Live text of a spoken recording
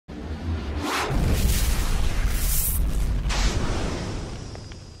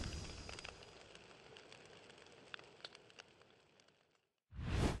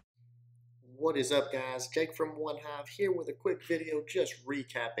What is up, guys? Jake from OneHive here with a quick video just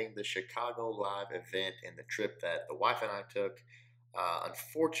recapping the Chicago Live event and the trip that the wife and I took.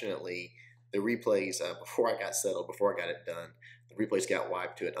 Unfortunately, the replays, before I got settled, before I got it done, the replays got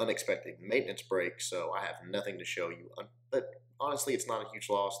wiped to an unexpected maintenance break, so I have nothing to show you. But honestly, it's not a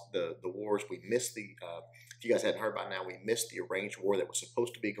huge loss. The wars, we missed if you guys hadn't heard by now, we missed the arranged war that was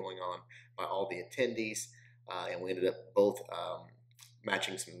supposed to be going on by all the attendees, and we ended up both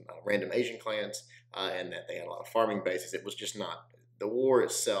matching some random Asian clans, and that they had a lot of farming bases. It was just not, the war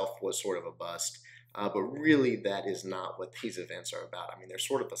itself was sort of a bust, but really that is not what these events are about. I mean, they're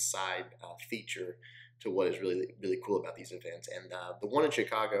sort of a side feature to what is really cool about these events. And the one in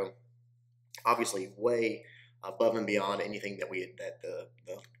Chicago, obviously way above and beyond anything that the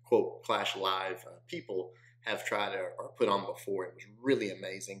quote Clash Live people have tried or put on before. It was really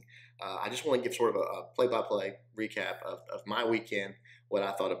amazing. I just want to give sort of a play-by-play recap of my weekend, what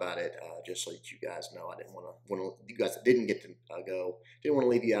I thought about it, just so that you guys know. I didn't want to, you guys that didn't get to go, didn't want to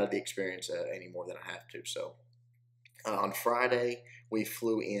leave you out of the experience any more than I have to. So on Friday, we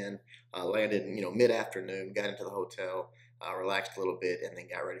flew in, landed, mid-afternoon, got into the hotel, relaxed a little bit, and then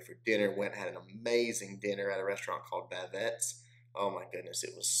got ready for dinner. Went and had an amazing dinner at a restaurant called Bavette's. Oh my goodness,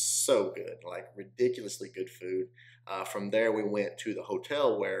 it was so good, like ridiculously good food. From there, we went to the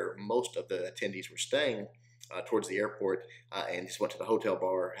hotel where most of the attendees were staying towards the airport, and just went to the hotel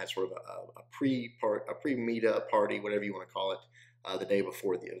bar, had sort of a pre-meetup party, whatever you want to call it, the day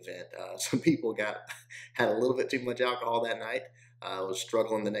before the event. Some people had a little bit too much alcohol that night. Was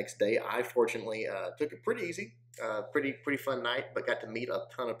struggling the next day. I fortunately took it pretty easy, pretty fun night, but got to meet a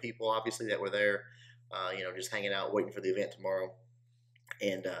ton of people, obviously, that were there, just hanging out, waiting for the event tomorrow.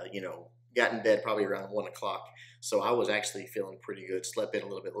 And, got in bed probably around 1 o'clock. So I was actually feeling pretty good. Slept in a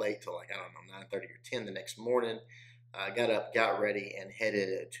little bit late till, like, I don't know, 9:30 or 10 the next morning. Got up, got ready, and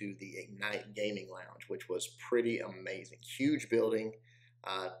headed to the Ignite Gaming Lounge, which was pretty amazing. Huge building,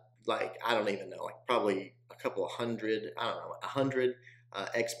 like, I don't even know, like probably a couple of hundred, I don't know, 100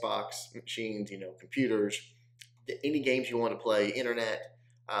 Xbox machines, computers, any games you want to play, internet.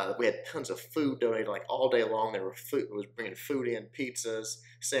 We had tons of food donated, like all day long. There were food, was bringing food in, pizzas,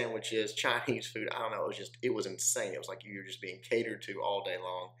 sandwiches, Chinese food. I don't know. It was insane. It was like you were just being catered to all day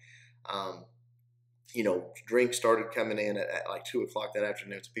long. Drinks started coming in at like 2 o'clock that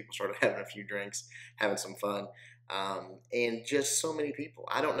afternoon. So people started having a few drinks, having some fun. And just so many people.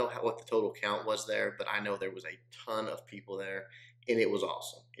 I don't know what the total count was there, but I know there was a ton of people there, and it was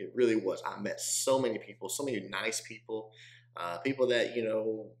awesome. It really was. I met so many people, so many nice people. People that,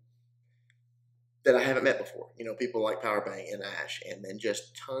 that I haven't met before, people like Powerbang and Ash, and then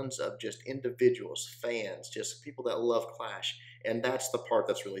just tons of just individuals, fans, just people that love Clash. And that's the part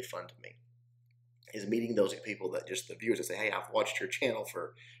that's really fun to me, is meeting those people, that just the viewers that say, hey, I've watched your channel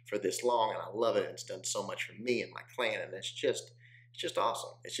for this long and I love it. And it's done so much for me and my clan. And it's just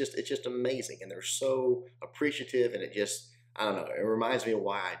awesome. It's just amazing. And they're so appreciative, and I don't know. It reminds me of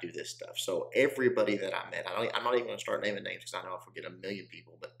why I do this stuff. So everybody that I met, I'm not even going to start naming names because I know I'll forget a million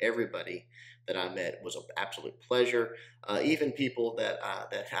people, but everybody that I met was an absolute pleasure. Even people that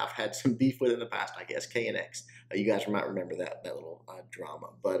I've had some beef with in the past, I guess, KNX. You guys might remember that little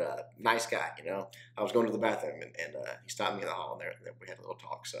drama, but nice guy, I was going to the bathroom, and he stopped me in the hall, and there we had a little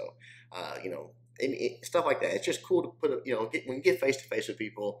talk. So, stuff like that. It's just cool to put, when you get face to face with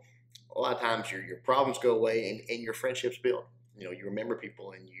people, a lot of times your problems go away, and your friendships build. You remember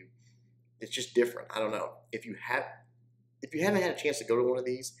people, and it's just different. I don't know. If you haven't had a chance to go to one of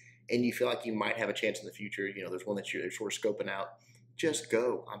these, and you feel like you might have a chance in the future, there's one that you're sort of scoping out, just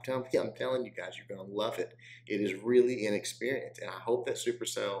go. I'm telling you guys, you're going to love it. It is really an experience, and I hope that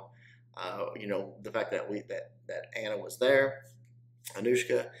Supercell, the fact that that Anna was there,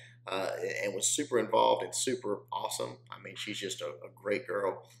 Anushka, and was super involved and super awesome. I mean, she's just a great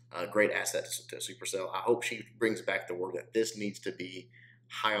girl, a great asset to Supercell. I hope she brings back the word that this needs to be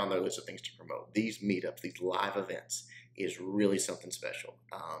high on their list of things to promote. These meetups, these live events, is really something special.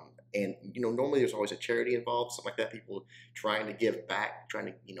 And normally there's always a charity involved, something like that. People trying to give back, trying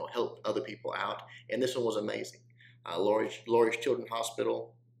to help other people out. And this one was amazing. Laurie's Children's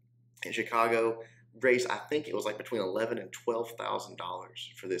Hospital in Chicago raised, I think it was like between $11,000 and $12,000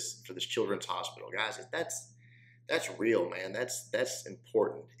 for this children's hospital. Guys, that's real, man. That's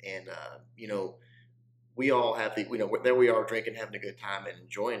important. And we all have there we are drinking, having a good time, and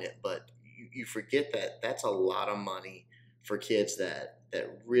enjoying it. But you forget that that's a lot of money for kids that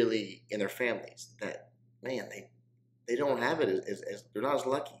really, in their families, that, man, they don't have it as they're not as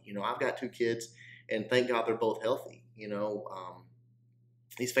lucky. I've got 2 kids, and thank God they're both healthy.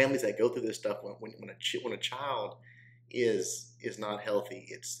 These families that go through this stuff, when a child is not healthy.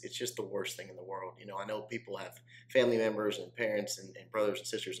 It's just the worst thing in the world. You know, I know people have family members and parents and brothers and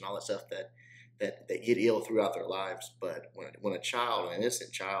sisters and all that stuff that get ill throughout their lives. But when a child, an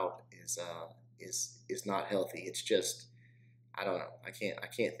innocent child, is not healthy, it's just, I don't know. I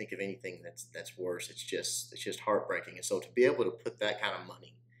can't think of anything that's worse. It's just heartbreaking. And so to be able to put that kind of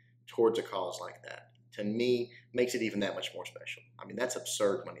money towards a cause like that, to me, makes it even that much more special. I mean, that's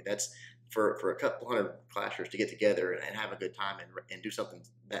absurd money. That's for a couple hundred clashers to get together and have a good time and do something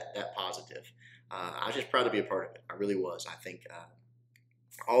that positive. I was just proud to be a part of it. I really was. I think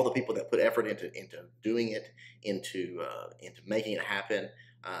all the people that put effort into doing it, into making it happen.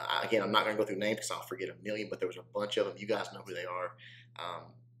 Again, I'm not going to go through names because I'll forget a million, but there was a bunch of them. You guys know who they are.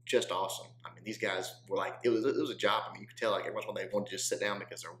 Just awesome. I mean, these guys were like, it was a job. I mean, you could tell like every once in a while they wanted to just sit down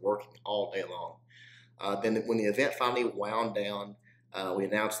because they're working all day long. Then when the event finally wound down, we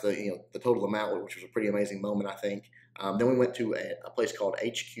announced the total amount, which was a pretty amazing moment, I think. Then we went to a place called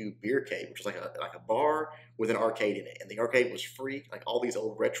HQ Beer Cave, which was like a bar with an arcade in it, and the arcade was free. Like all these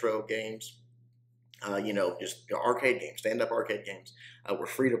old retro games, just arcade games, stand-up arcade games, were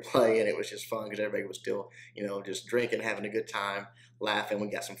free to play, and it was just fun because everybody was still, just drinking, having a good time, laughing. We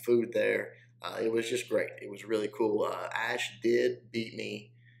got some food there. It was just great. It was really cool. Ash did beat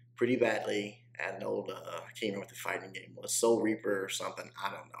me pretty badly at an old, I can't remember what the fighting game was, Soul Reaper or something. I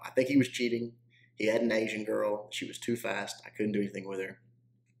don't know. I think he was cheating. He had an Asian girl. She was too fast. I couldn't do anything with her.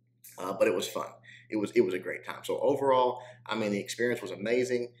 But it was fun. It was a great time. So overall, I mean, the experience was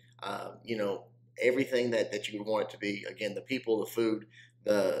amazing. Everything that you would want it to be. Again, the people, the food,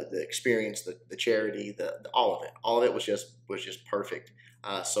 the experience, the charity, the all of it was just perfect.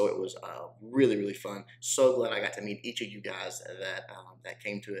 So it was really, really fun. So glad I got to meet each of you guys that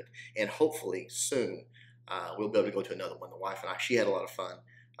came to it, and hopefully soon we'll be able to go to another one. The wife and I, she had a lot of fun,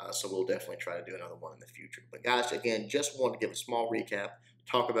 so we'll definitely try to do another one in the future. But guys, again, just wanted to give a small recap,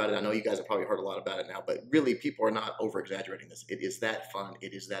 talk about it. I know you guys have probably heard a lot about it now, but really people are not over exaggerating this. It is that fun.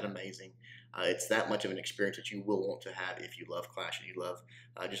 It is that amazing. It's that much of an experience that you will want to have if you love Clash and you love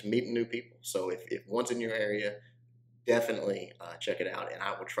just meeting new people. So if one's in your area, definitely check it out, and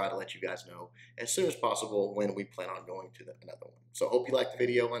I will try to let you guys know as soon as possible when we plan on going to another one. So hope you liked the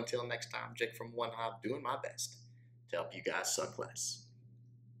video. Until next time, Jake from OneHive, doing my best to help you guys suck less.